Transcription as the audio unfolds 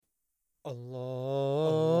Assalamu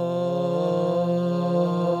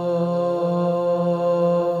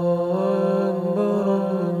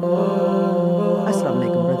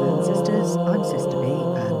alaikum, brothers and sisters. I'm Sister B,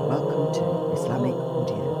 and welcome to Islamic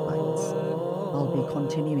Audio Bites. I'll be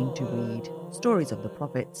continuing to read Stories of the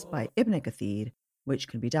Prophets by Ibn Kathir, which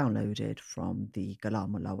can be downloaded from the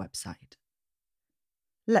Kalamullah website.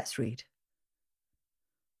 Let's read.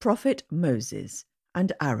 Prophet Moses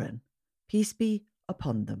and Aaron, peace be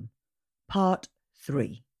upon them, Part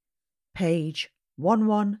 3, page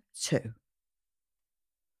 112.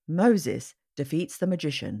 Moses defeats the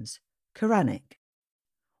magicians, Quranic.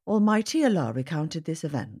 Almighty Allah recounted this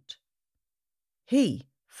event. He,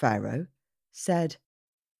 Pharaoh, said,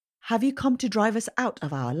 "Have you come to drive us out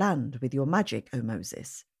of our land with your magic, O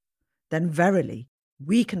Moses? Then verily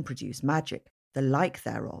we can produce magic, the like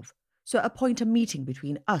thereof, so appoint a meeting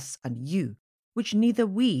between us and you, which neither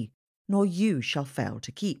we nor you shall fail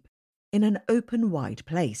to keep, in an open wide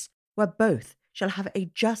place, where both shall have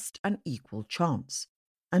a just and equal chance,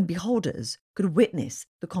 and beholders could witness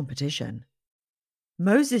the competition."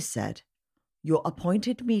 Moses said, "Your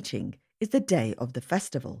appointed meeting is the day of the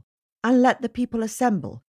festival, and let the people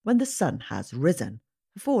assemble when the sun has risen,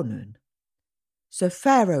 forenoon." So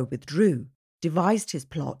Pharaoh withdrew, devised his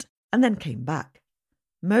plot, and then came back.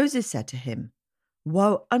 Moses said to him,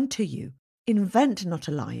 "Woe unto you, invent not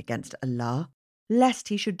a lie against Allah, lest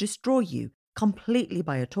he should destroy you completely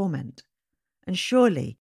by a torment. And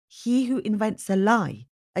surely he who invents a lie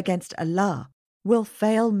against Allah will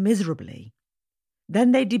fail miserably."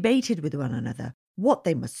 Then they debated with one another what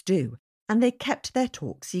they must do, and they kept their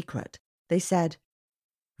talk secret. They said,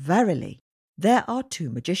 "Verily, there are two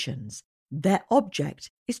magicians. Their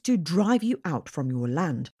object is to drive you out from your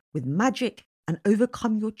land with magic and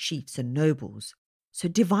overcome your chiefs and nobles. So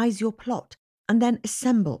devise your plot and then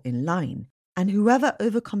assemble in line, and whoever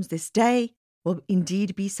overcomes this day will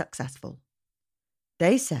indeed be successful."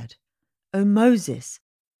 They said, "O Moses,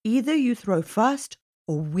 either you throw first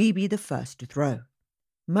or we be the first to throw."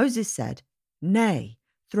 Moses said, "Nay,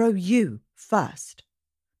 throw you first."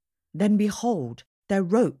 Then behold, their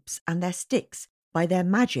ropes and their sticks by their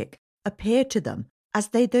magic appeared to them as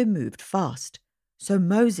they moved fast. So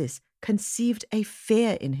Moses conceived a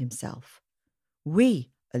fear in himself.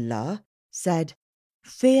 We, Allah, said,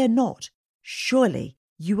 "Fear not, surely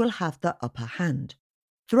you will have the upper hand.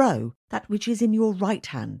 Throw that which is in your right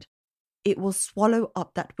hand. It will swallow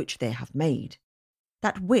up that which they have made.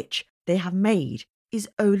 That which they have made is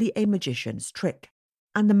only a magician's trick,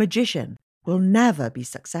 and the magician will never be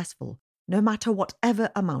successful, no matter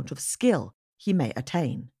whatever amount of skill he may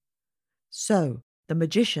attain." So the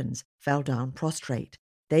magicians fell down prostrate.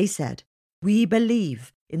 They said, "We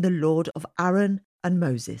believe in the Lord of Aaron and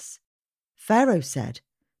Moses." Pharaoh said,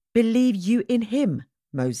 "Believe you in him,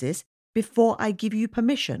 Moses, before I give you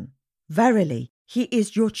permission. Verily, he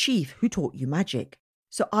is your chief who taught you magic.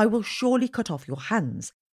 So I will surely cut off your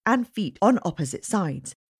hands and feet on opposite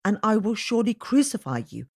sides, and I will surely crucify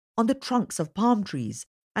you on the trunks of palm trees,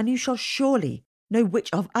 and you shall surely know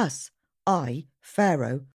which of us, I,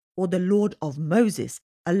 Pharaoh, or the Lord of Moses,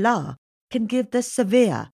 Allah, can give the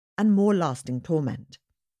severe and more lasting torment."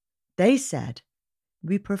 They said,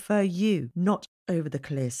 "We prefer you not over the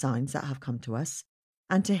clear signs that have come to us,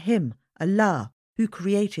 and to him, Allah, who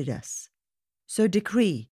created us. So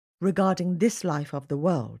decree regarding this life of the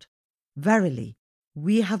world. Verily,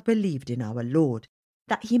 we have believed in our Lord,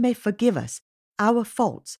 that he may forgive us our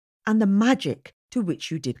faults and the magic to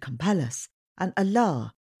which you did compel us, and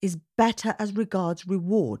Allah is better as regards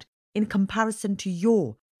reward in comparison to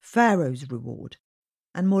your, Pharaoh's, reward,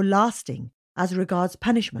 and more lasting as regards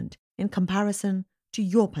punishment in comparison to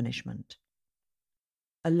your punishment."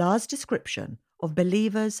 Allah's description of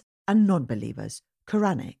believers and non-believers,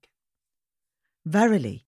 Quranic.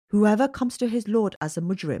 Verily, whoever comes to his Lord as a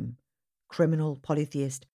mujrim, criminal,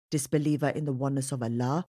 polytheist, disbeliever in the oneness of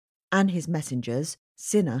Allah and his messengers,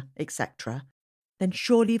 sinner, etc., then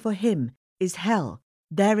surely for him is hell,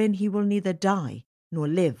 therein he will neither die nor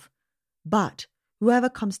live. But whoever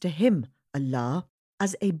comes to him, Allah,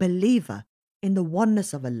 as a believer in the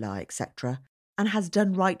oneness of Allah, etc., and has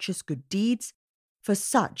done righteous good deeds, for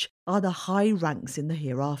such are the high ranks in the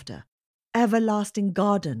hereafter, everlasting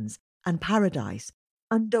gardens and paradise,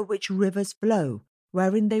 under which rivers flow,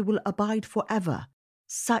 wherein they will abide forever.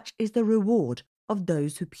 Such is the reward of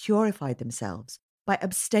those who purify themselves by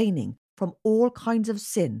abstaining from all kinds of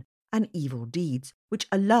sin and evil deeds which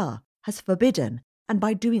Allah has forbidden, and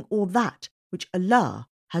by doing all that which Allah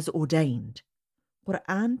has ordained.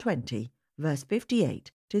 Quran 20, verse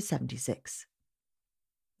 58 to 76.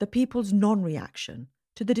 The people's non-reaction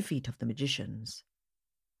to the defeat of the magicians.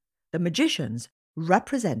 The magicians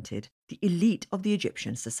represented the elite of the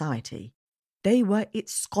Egyptian society. They were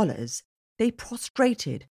its scholars. They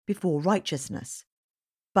prostrated before righteousness.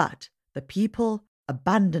 But the people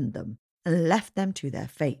abandoned them and left them to their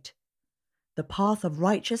fate. The path of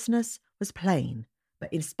righteousness was plain,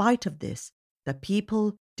 but in spite of this, the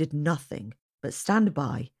people did nothing but stand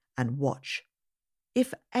by and watch.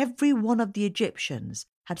 If every one of the Egyptians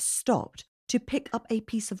had stopped to pick up a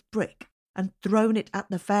piece of brick and thrown it at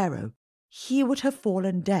the pharaoh, he would have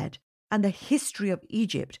fallen dead and the history of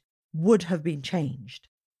Egypt would have been changed.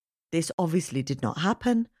 This obviously did not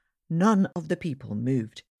happen. None of the people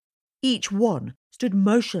moved. Each one stood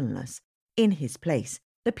motionless in his place.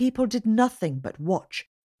 The people did nothing but watch,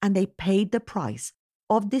 and they paid the price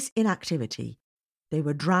of this inactivity. They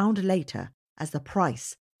were drowned later as the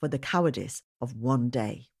price for the cowardice of one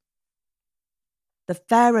day. The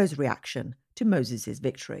Pharaoh's reaction to Moses'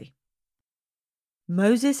 victory.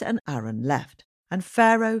 Moses and Aaron left, and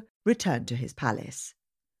Pharaoh returned to his palace.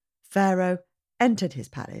 Pharaoh entered his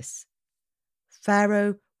palace.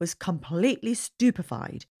 Pharaoh was completely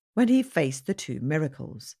stupefied when he faced the two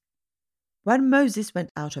miracles. When Moses went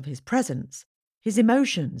out of his presence, his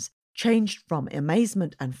emotions changed from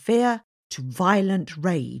amazement and fear to violent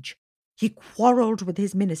rage. He quarrelled with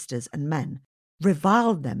his ministers and men,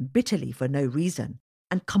 reviled them bitterly for no reason,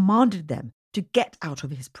 and commanded them to get out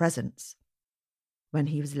of his presence. When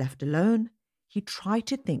he was left alone, he tried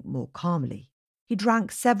to think more calmly. He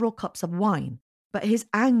drank several cups of wine, but his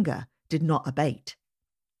anger did not abate.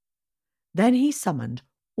 Then he summoned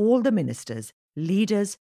all the ministers,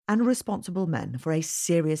 leaders, and responsible men for a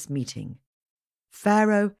serious meeting.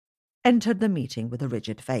 Pharaoh entered the meeting with a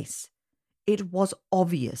rigid face. It was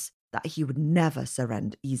obvious that he would never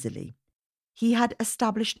surrender easily. He had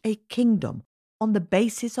established a kingdom on the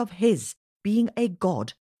basis of his being a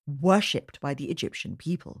god worshipped by the Egyptian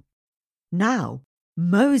people. Now,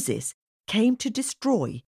 Moses came to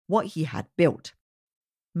destroy what he had built.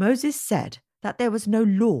 Moses said that there was no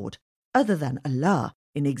Lord other than Allah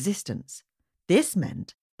in existence. This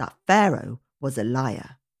meant that Pharaoh was a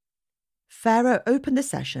liar. Pharaoh opened the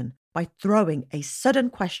session by throwing a sudden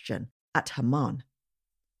question at Haman.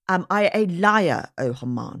 "Am I a liar, O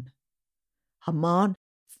Haman?" Haman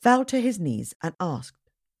fell to his knees and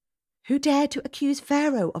asked, "Who dared to accuse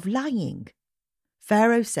Pharaoh of lying?"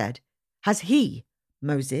 Pharaoh said, "Has he,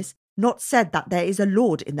 Moses, not said that there is a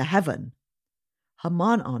Lord in the heaven?"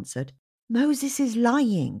 Haman answered, "Moses is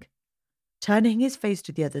lying." Turning his face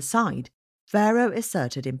to the other side, Pharaoh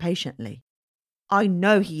asserted impatiently, "I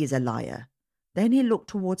know he is a liar." Then he looked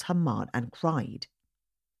towards Haman and cried,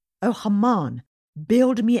 "O Haman,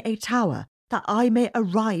 build me a tower that I may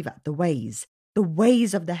arrive at the ways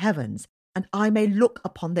of the heavens, and I may look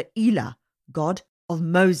upon the Elah, God of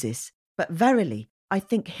Moses. But verily, I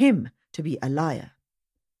think him to be a liar."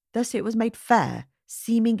 Thus it was made fair,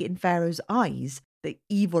 seeming in Pharaoh's eyes the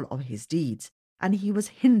evil of his deeds, and he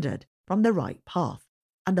was hindered from the right path,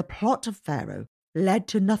 and the plot of Pharaoh led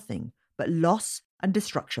to nothing but loss and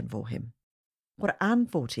destruction for him. Quran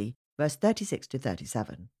 40, verse 36 to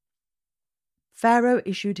 37. Pharaoh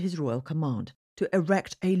issued his royal command to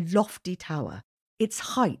erect a lofty tower, its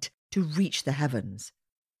height to reach the heavens.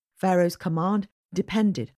 Pharaoh's command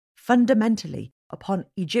depended fundamentally upon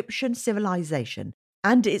Egyptian civilization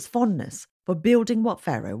and its fondness for building what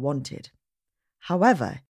Pharaoh wanted.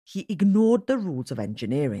 However, he ignored the rules of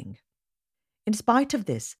engineering. In spite of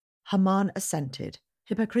this, Haman assented,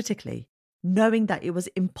 hypocritically, knowing that it was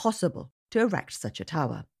impossible to erect such a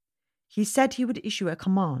tower. He said he would issue a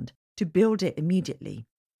command to build it immediately.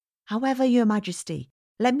 "However, Your Majesty,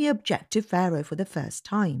 let me object to Pharaoh for the first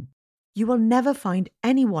time. You will never find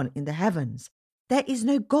anyone in the heavens. There is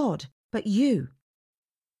no God but you."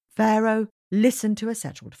 Pharaoh listened to a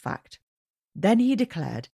settled fact. Then he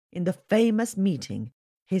declared in the famous meeting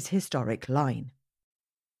his historic line,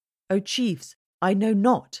 "O chiefs, I know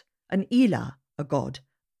not an Elah, a god,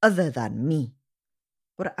 other than me."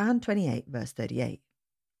 Quran 28, verse 38.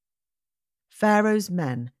 Pharaoh's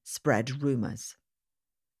men spread rumours.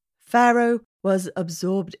 Pharaoh was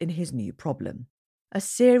absorbed in his new problem. A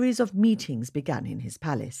series of meetings began in his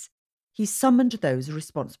palace. He summoned those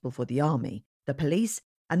responsible for the army, the police,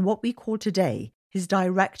 and what we call today his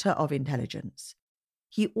director of intelligence.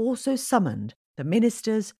 He also summoned the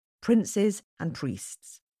ministers, princes, and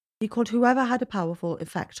priests. He called whoever had a powerful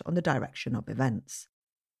effect on the direction of events.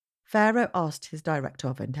 Pharaoh asked his director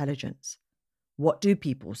of intelligence, "What do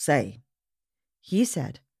people say?" He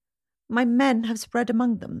said, "My men have spread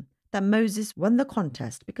among them that Moses won the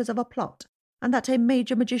contest because of a plot, and that a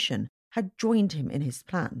major magician had joined him in his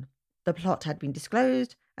plan. The plot had been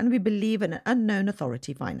disclosed, and we believe an unknown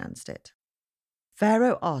authority financed it.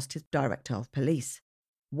 Pharaoh asked his director of police,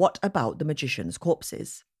 "What about the magicians'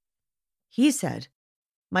 corpses?" He said,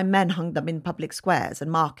 "My men hung them in public squares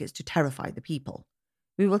and markets to terrify the people.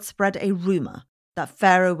 We will spread a rumour that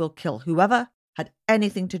Pharaoh will kill whoever had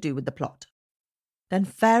anything to do with the plot." Then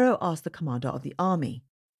Pharaoh asked the commander of the army,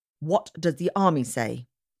 "What does the army say?"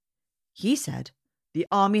 He said, "The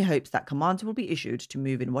army hopes that commands will be issued to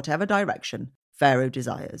move in whatever direction Pharaoh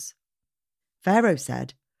desires." Pharaoh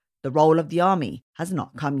said, "The role of the army has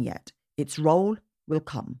not come yet. Its role will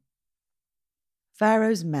come."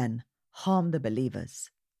 Pharaoh's men harmed the believers.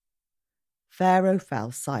 Pharaoh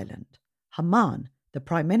fell silent. Haman, the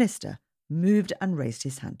prime minister, moved and raised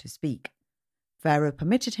his hand to speak. Pharaoh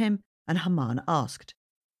permitted him, and Haman asked,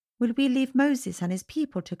 "Will we leave Moses and his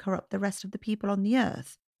people to corrupt the rest of the people on the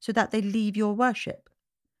earth, so that they leave your worship?"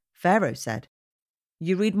 Pharaoh said,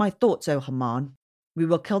 "You read my thoughts, O Haman. We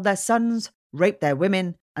will kill their sons, rape their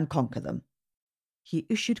women, and conquer them." He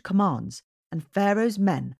issued commands, and Pharaoh's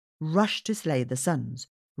men rushed to slay the sons,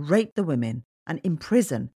 rape the women, and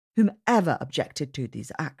imprison whomever objected to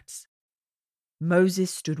these acts.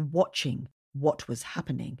 Moses stood watching what was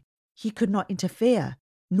happening. He could not interfere,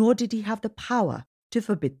 nor did he have the power to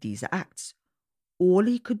forbid these acts. All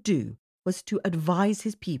he could do was to advise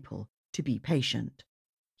his people to be patient.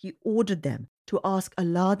 He ordered them to ask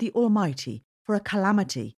Allah the Almighty for a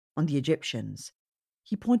calamity on the Egyptians.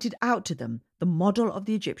 He pointed out to them the model of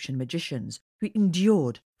the Egyptian magicians who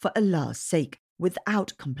endured for Allah's sake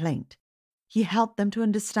without complaint. He helped them to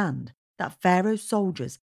understand that Pharaoh's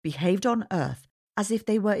soldiers behaved on earth as if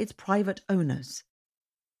they were its private owners.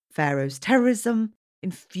 Pharaoh's terrorism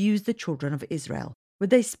infused the children of Israel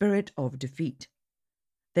with a spirit of defeat.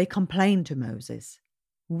 They complained to Moses,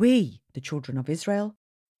 "We, the children of Israel,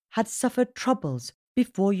 had suffered troubles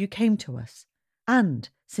before you came to us, and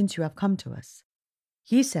since you have come to us."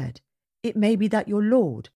 He said, "It may be that your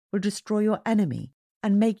Lord will destroy your enemy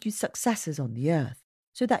and make you successors on the earth,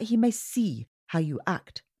 so that he may see how you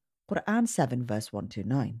act." Quran 7 verse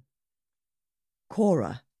 1-9.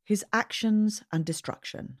 Korah, his actions and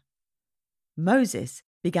destruction. Moses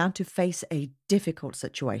began to face a difficult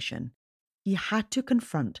situation. He had to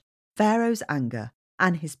confront Pharaoh's anger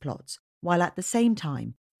and his plots, while at the same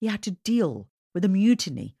time he had to deal with the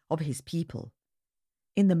mutiny of his people.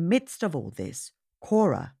 In the midst of all this,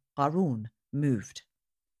 Korah, Harun, moved.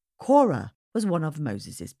 Korah was one of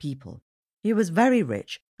Moses' people. He was very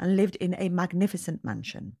rich and lived in a magnificent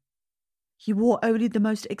mansion. He wore only the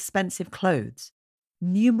most expensive clothes.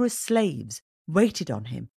 Numerous slaves waited on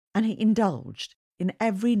him, and he indulged in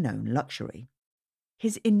every known luxury.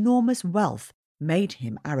 His enormous wealth made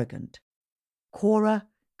him arrogant. Korah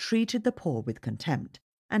treated the poor with contempt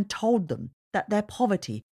and told them that their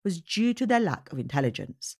poverty was due to their lack of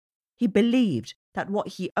intelligence. He believed that what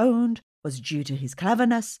he owned was due to his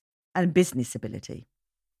cleverness and business ability.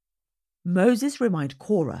 Moses reminded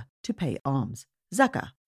Korah to pay alms,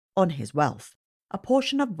 zakah, on his wealth, a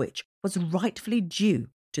portion of which was rightfully due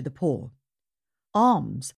to the poor.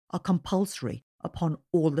 Alms are compulsory upon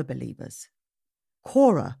all the believers.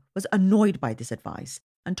 Korah was annoyed by this advice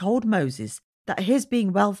and told Moses that his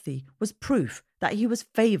being wealthy was proof that he was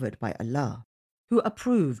favoured by Allah, who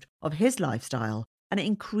approved of his lifestyle and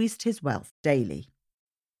increased his wealth daily.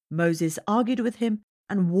 Moses argued with him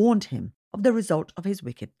and warned him of the result of his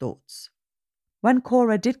wicked thoughts. When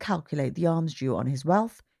Korah did calculate the alms due on his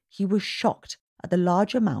wealth, he was shocked at the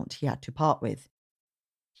large amount he had to part with.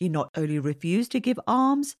 He not only refused to give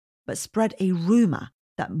alms, but spread a rumour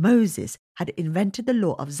that Moses had invented the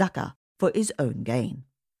law of zakah for his own gain.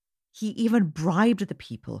 He even bribed the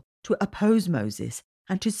people to oppose Moses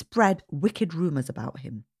and to spread wicked rumours about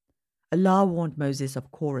him. Allah warned Moses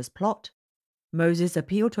of Korah's plot. Moses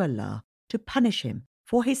appealed to Allah to punish him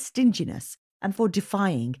for his stinginess and for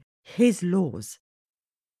defying his laws.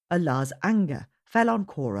 Allah's anger fell on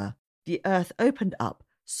Korah. The earth opened up,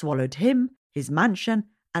 swallowed him, his mansion,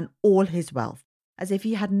 and all his wealth, as if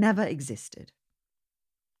he had never existed.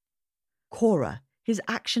 Korah, his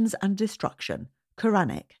actions and destruction,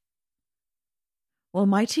 Quranic.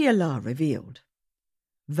 Almighty Allah revealed,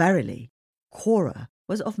 "Verily, Korah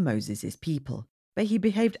was of Moses' people, but he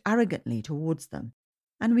behaved arrogantly towards them,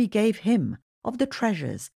 and we gave him of the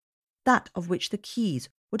treasures, that of which the keys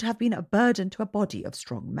would have been a burden to a body of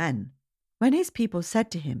strong men. When his people said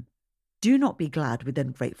to him, 'Do not be glad with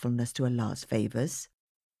ungratefulness to Allah's favours.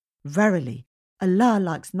 Verily, Allah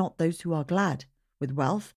likes not those who are glad with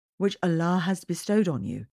wealth which Allah has bestowed on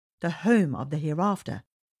you, the home of the hereafter,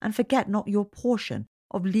 and forget not your portion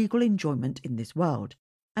of legal enjoyment in this world,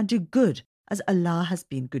 and do good as Allah has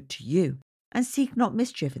been good to you, and seek not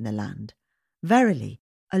mischief in the land. Verily,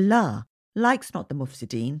 Allah likes not the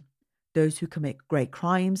mufsideen, those who commit great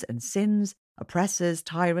crimes and sins, oppressors,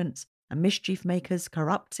 tyrants, and mischief makers,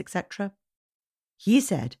 corrupts, etc. He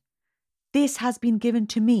said, "This has been given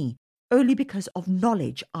to me only because of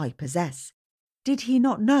knowledge I possess." Did he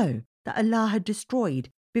not know that Allah had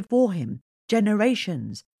destroyed before him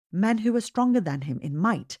generations, men who were stronger than him in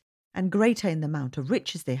might and greater in the amount of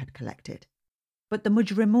riches they had collected? But the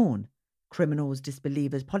mujrimun, criminals,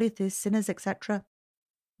 disbelievers, polytheists, sinners, etc.,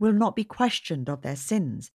 will not be questioned of their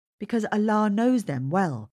sins, because Allah knows them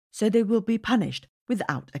well, so they will be punished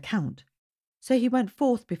without account. So he went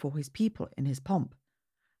forth before his people in his pomp.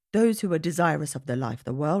 Those who were desirous of the life of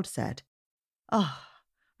the world said, "Ah,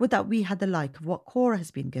 would that we had the like of what Korah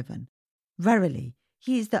has been given. Verily,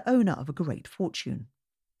 he is the owner of a great fortune."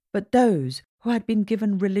 But those who had been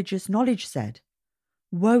given religious knowledge said,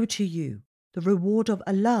 "Woe to you! The reward of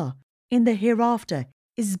Allah in the hereafter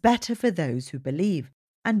is better for those who believe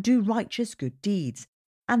and do righteous good deeds,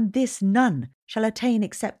 and this none shall attain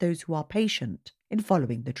except those who are patient in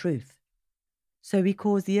following the truth." So he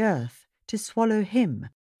caused the earth to swallow him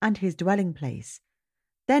and his dwelling place.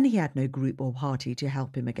 Then he had no group or party to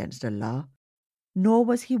help him against Allah, nor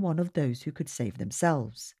was he one of those who could save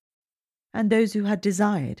themselves. And those who had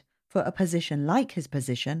desired for a position like his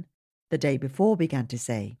position the day before began to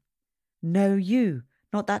say, "Know you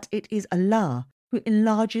not that it is Allah who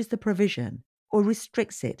enlarges the provision or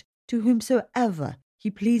restricts it to whomsoever he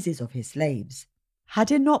pleases of his slaves? Had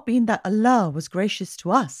it not been that Allah was gracious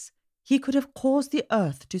to us, he could have caused the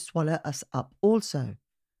earth to swallow us up also.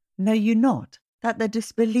 Know you not that the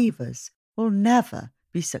disbelievers will never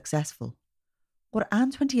be successful?"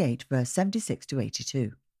 Quran 28 verse 76 to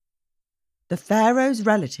 82. The Pharaoh's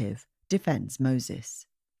relative defends Moses.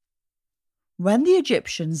 When the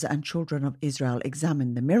Egyptians and children of Israel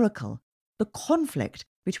examined the miracle, the conflict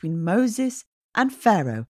between Moses and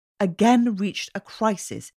Pharaoh again reached a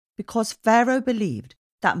crisis because Pharaoh believed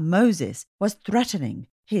that Moses was threatening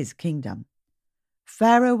his kingdom.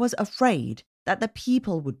 Pharaoh was afraid that the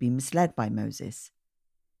people would be misled by Moses.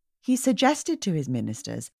 He suggested to his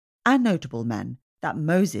ministers and notable men that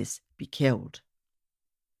Moses be killed.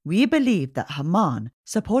 We believe that Haman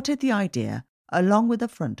supported the idea along with a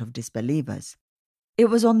front of disbelievers. It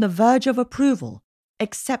was on the verge of approval,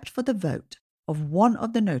 except for the vote of one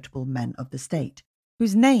of the notable men of the state,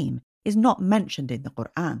 whose name is not mentioned in the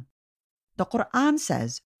Quran. The Quran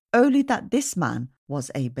says only that this man was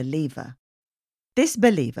a believer. This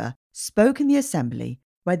believer spoke in the assembly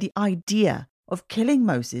where the idea of killing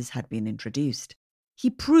Moses had been introduced. He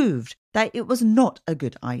proved that it was not a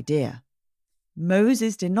good idea.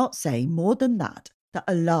 Moses did not say more than that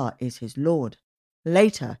Allah is his Lord.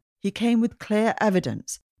 Later, he came with clear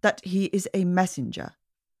evidence that he is a messenger.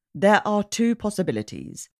 There are two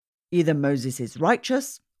possibilities. Either Moses is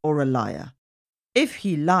righteous or a liar. If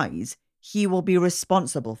he lies, he will be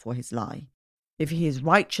responsible for his lie. If he is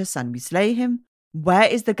righteous and we slay him, where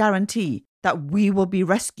is the guarantee that we will be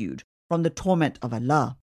rescued from the torment of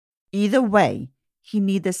Allah? Either way, he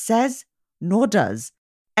neither says nor does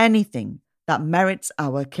anything that merits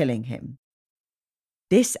our killing him.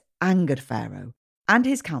 This angered Pharaoh and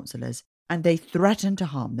his counselors, and they threatened to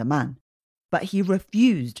harm the man, but he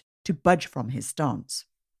refused to budge from his stance.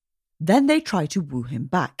 Then they tried to woo him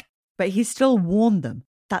back, but he still warned them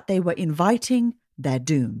that they were inviting their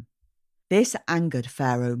doom. This angered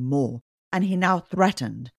Pharaoh more, and he now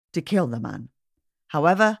threatened to kill the man.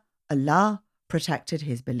 However, Allah protected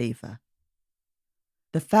his believer.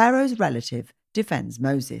 The Pharaoh's relative defends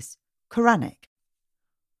Moses. Quranic.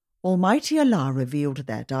 Almighty Allah revealed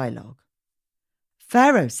their dialogue.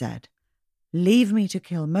 Pharaoh said, "Leave me to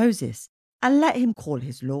kill Moses, and let him call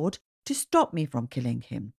his Lord to stop me from killing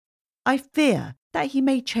him. I fear that he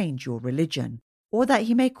may change your religion, or that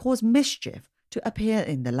he may cause mischief to appear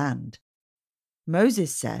in the land."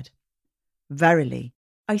 Moses said, "Verily,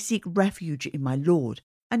 I seek refuge in my Lord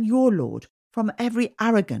and your Lord from every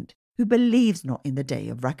arrogant who believes not in the day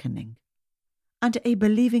of reckoning." And a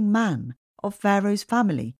believing man of Pharaoh's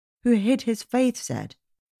family who hid his faith said,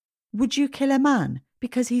 "Would you kill a man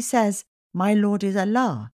because he says, 'My Lord is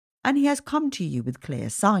Allah,' and he has come to you with clear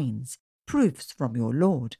signs, proofs from your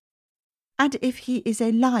Lord? And if he is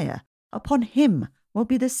a liar, upon him will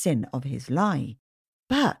be the sin of his lie.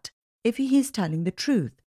 But if he is telling the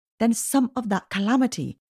truth, then some of that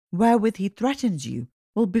calamity wherewith he threatens you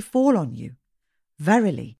will befall on you.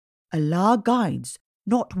 Verily, Allah guides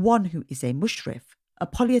not one who is a mushrif, a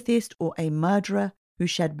polytheist, or a murderer who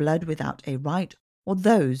shed blood without a right, or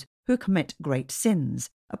those who commit great sins,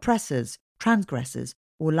 oppressors, transgressors,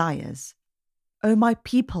 or liars. O my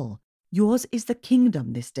people, Yours is the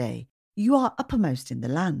kingdom this day. You are uppermost in the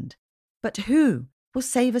land. But who will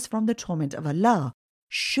save us from the torment of Allah,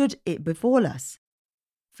 should it befall us?"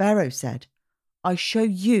 Pharaoh said, "I show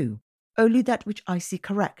you only that which I see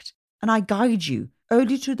correct, and I guide you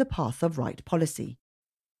only to the path of right policy."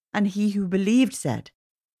 And he who believed said,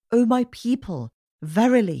 "O my people,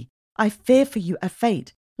 verily, I fear for you a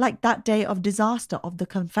fate like that day of disaster of the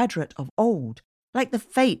confederate of old, like the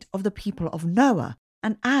fate of the people of Noah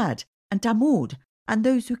and Ad and Thamud and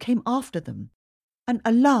those who came after them. And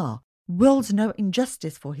Allah wills no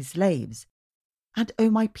injustice for his slaves. And O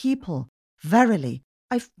my people, verily,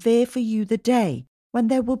 I fear for you the day when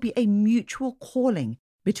there will be a mutual calling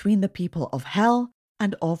between the people of hell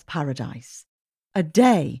and of paradise. A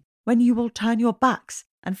day when you will turn your backs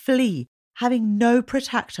and flee, having no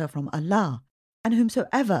protector from Allah, and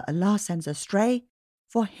whomsoever Allah sends astray,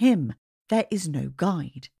 for him there is no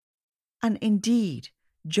guide. And indeed,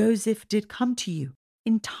 Joseph did come to you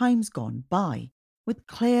in times gone by, with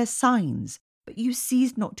clear signs, but you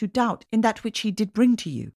ceased not to doubt in that which he did bring to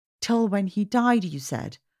you, till when he died you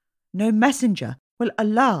said, No messenger will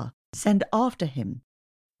Allah send after him.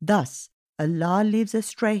 Thus Allah leaves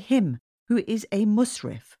astray him who is a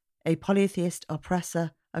musrif, a polytheist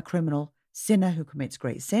oppressor, a criminal, sinner who commits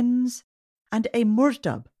great sins, and a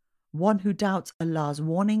murtab, one who doubts Allah's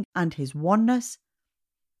warning and his oneness,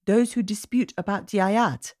 those who dispute about the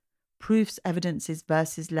ayat, proofs, evidences,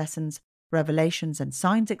 verses, lessons, revelations and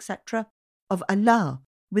signs, etc., of Allah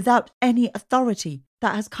without any authority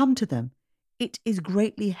that has come to them. It is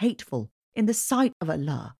greatly hateful in the sight of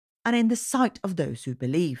Allah and in the sight of those who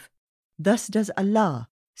believe. Thus does Allah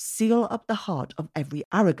seal up the heart of every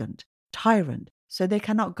arrogant tyrant, so they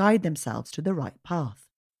cannot guide themselves to the right path.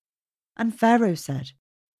 And Pharaoh said,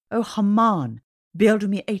 O Haman, build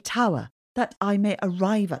me a tower that I may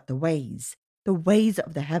arrive at the ways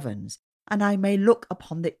of the heavens, and I may look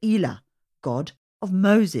upon the Elah, God of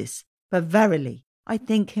Moses, but verily I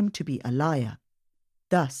think him to be a liar.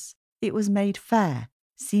 Thus it was made fair,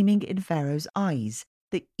 seeming in Pharaoh's eyes,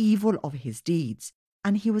 the evil of his deeds,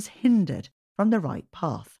 and he was hindered from the right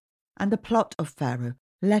path, and the plot of Pharaoh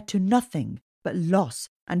led to nothing but loss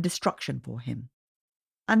and destruction for him.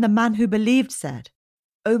 And the man who believed said,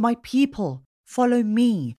 O my people, follow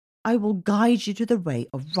me, I will guide you to the way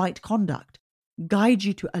of right conduct, guide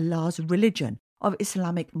you to Allah's religion of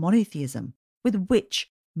Islamic monotheism, with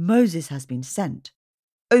which Moses has been sent.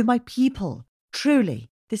 O my people, truly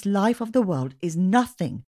this life of the world is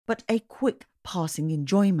nothing but a quick passing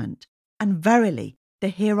enjoyment, and verily the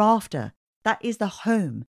hereafter, that is the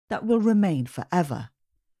home that will remain forever.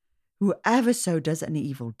 Whoever so does an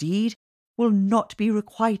evil deed will not be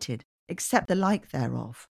requited except the like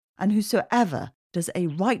thereof, and whosoever does a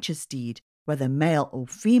righteous deed, whether male or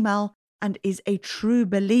female, and is a true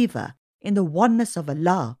believer in the oneness of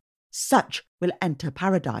Allah, such will enter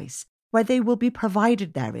paradise, where they will be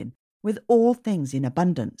provided therein with all things in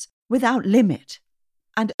abundance, without limit.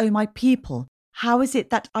 And O my people, how is it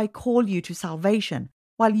that I call you to salvation,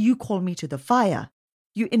 while you call me to the fire?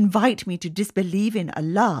 You invite me to disbelieve in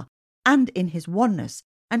Allah and in his oneness,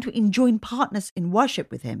 and to enjoin partners in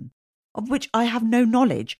worship with him, of which I have no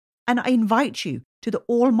knowledge, and I invite you to the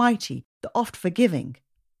Almighty, the oft-forgiving.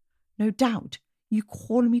 No doubt you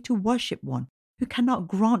call me to worship one who cannot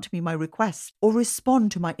grant me my requests or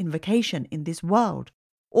respond to my invocation in this world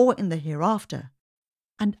or in the hereafter.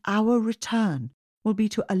 And our return will be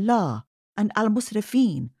to Allah and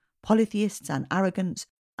al-Musrifin, polytheists and arrogants,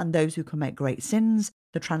 and those who commit great sins,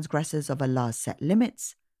 the transgressors of Allah's set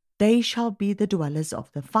limits. They shall be the dwellers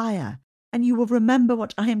of the fire, and you will remember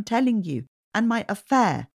what I am telling you, and my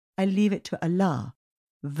affair I leave it to Allah.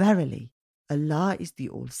 Verily, Allah is the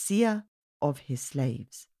all-seer of his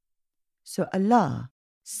slaves. So Allah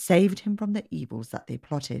saved him from the evils that they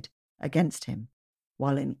plotted against him,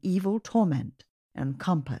 while an evil torment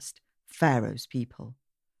encompassed Pharaoh's people.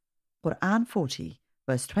 Quran 40,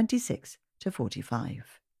 verse 26 to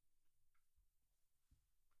 45.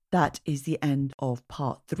 That is the end of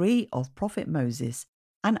part 3 of Prophet Moses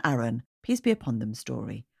and Aaron, peace be upon them,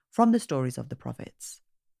 story from the stories of the prophets.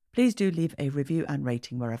 Please do leave a review and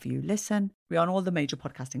rating wherever you listen. We're on all the major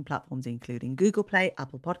podcasting platforms, including Google Play,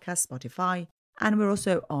 Apple Podcasts, Spotify, and we're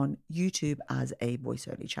also on YouTube as a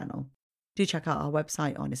voice-only channel. Do check out our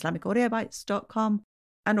website on IslamicAudioBytes.com,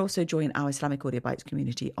 and also join our Islamic Audio Bytes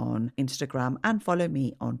community on Instagram, and follow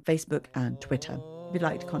me on Facebook and Twitter. If you'd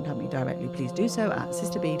like to contact me directly, please do so at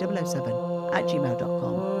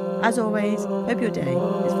sisterb007@gmail.com. As always, hope your day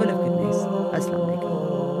is full of goodness. Assalamu alaikum.